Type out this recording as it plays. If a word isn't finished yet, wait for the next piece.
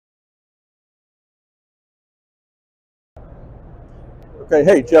Okay,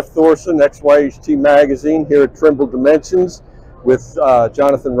 hey, Jeff Thorson, xyHt Magazine here at Trimble Dimensions with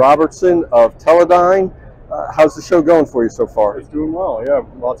Jonathan Robertson of Teledyne. How's the show going for you so far? It's doing well, yeah.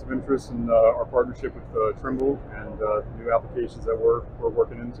 Lots of interest in our partnership with Trimble and new applications that we're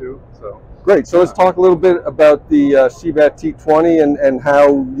working into. So great. So let's talk a little bit about the xyHt T20 and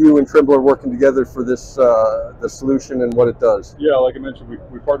how you and Trimble are working together for this the solution and what it does. Yeah, like I mentioned,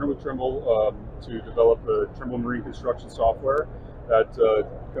 we partnered with Trimble to develop the Trimble marine construction software that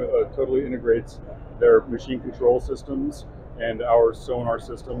totally integrates their machine control systems and our sonar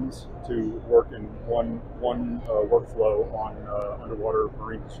systems to work in one workflow on underwater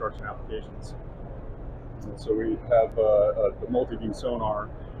marine construction applications. And so we have the multi-beam sonar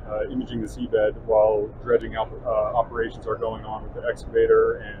imaging the seabed while dredging operations are going on with the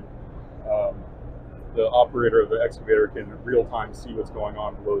excavator, and the operator of the excavator can in real time see what's going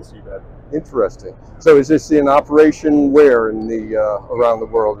on below the seabed. Interesting. So is this in operation where in the around the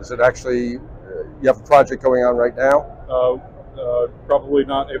world? Is it actually you have a project going on right now? Probably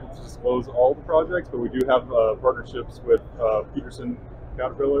not able to disclose all the projects, but we do have partnerships with Peterson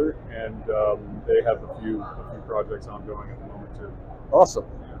Caterpillar, and they have a few projects ongoing at the moment too. Awesome.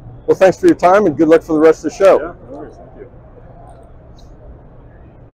 Well, thanks for your time and good luck for the rest of the show. Yeah.